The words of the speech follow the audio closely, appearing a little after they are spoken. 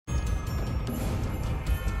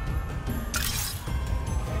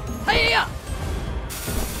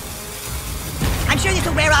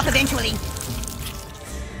will wear off eventually.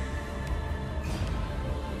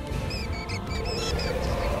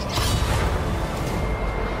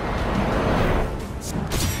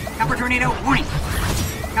 Copper tornado, warning!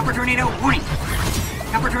 Copper tornado, warning!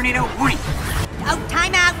 Copper tornado, warning! Oh,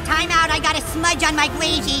 time out, I got a smudge on my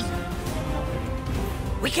glazies.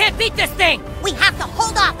 We can't beat this thing! We have to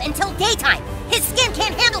hold off until daytime. His skin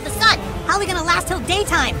can't handle the sun. How are we gonna last till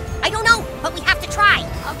daytime? I don't know, but we have to try.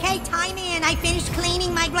 Okay, time in. I finished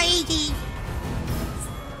cleaning my glazies.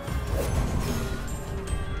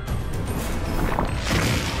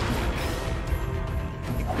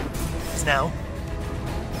 Now.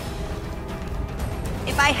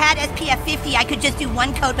 If I had SPF 50, I could just do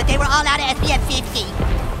one coat, but they were all out of SPF 50.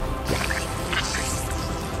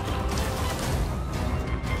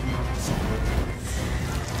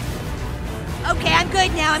 Okay, I'm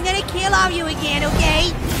good now. I'm gonna kill all you again,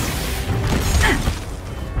 okay?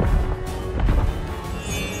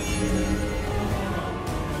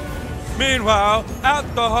 Meanwhile, at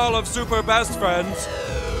the Hall of Super Best Friends...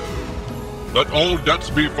 Let all debts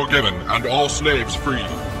be forgiven and all slaves free.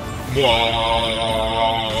 Mwah.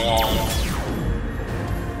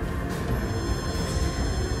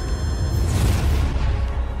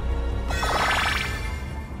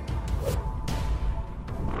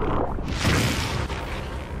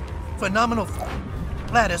 Phenomenal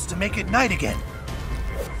lattice to make it night again.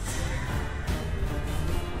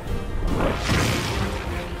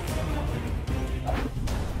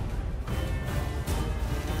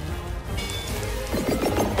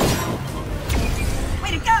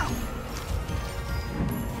 Way to go!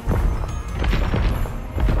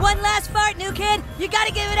 One last fart, new kid. You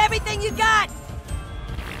gotta give it everything you got.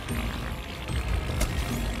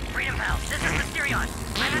 Freedom Pals, this is Mysterion.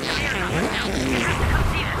 I'm at the mayor's office now. You have to come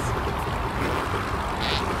see this.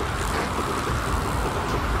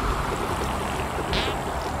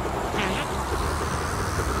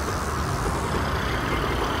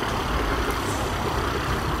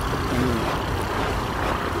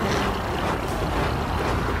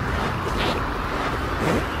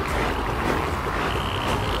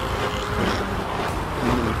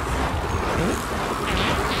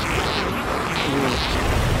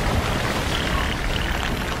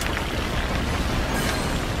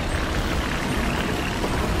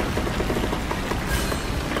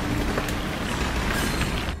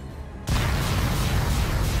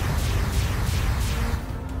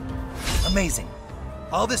 Amazing.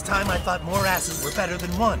 All this time I thought more asses were better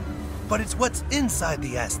than one, but it's what's inside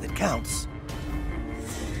the ass that counts.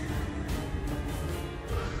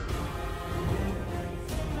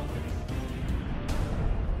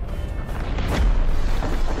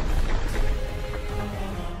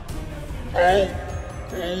 I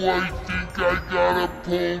think I gotta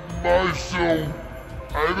pull myself.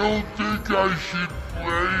 I don't think I should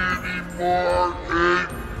play anymore.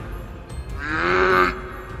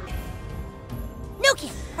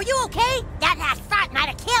 Nuki, are you okay? That last fart might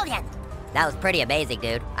have killed him. That was pretty amazing,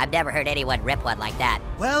 dude. I've never heard anyone rip one like that.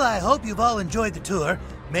 Well, I hope you've all enjoyed the tour.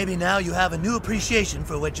 Maybe now you have a new appreciation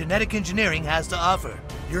for what genetic engineering has to offer.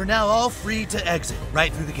 You're now all free to exit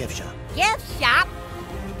right through the gift shop. Gift shop?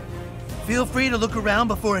 Feel free to look around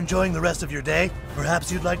before enjoying the rest of your day.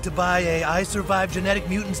 Perhaps you'd like to buy a I Survived Genetic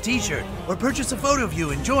Mutants t-shirt or purchase a photo of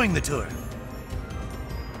you enjoying the tour.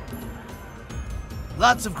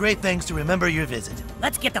 Lots of great things to remember your visit.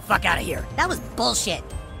 Let's get the fuck out of here. That was bullshit.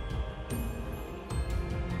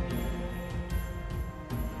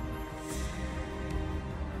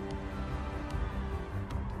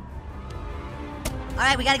 All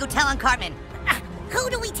right, we gotta go tell on Cartman. Who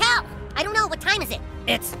do we tell? I don't know. What time is it?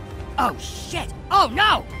 It's... Oh, shit. Oh,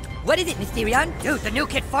 no! What is it, Mysterion? Dude, the new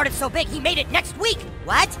kid farted so big he made it next week.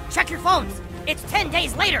 What? Check your phones. It's 10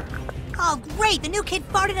 days later. Oh, great. The new kid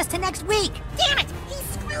farted us to next week. Damn it. He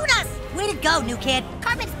screwed us. Way to go, new kid.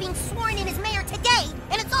 Cartman's being sworn in as mayor today,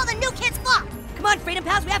 and it's all the new kid's fault. Come on, Freedom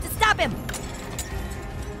Pals. We have to stop him.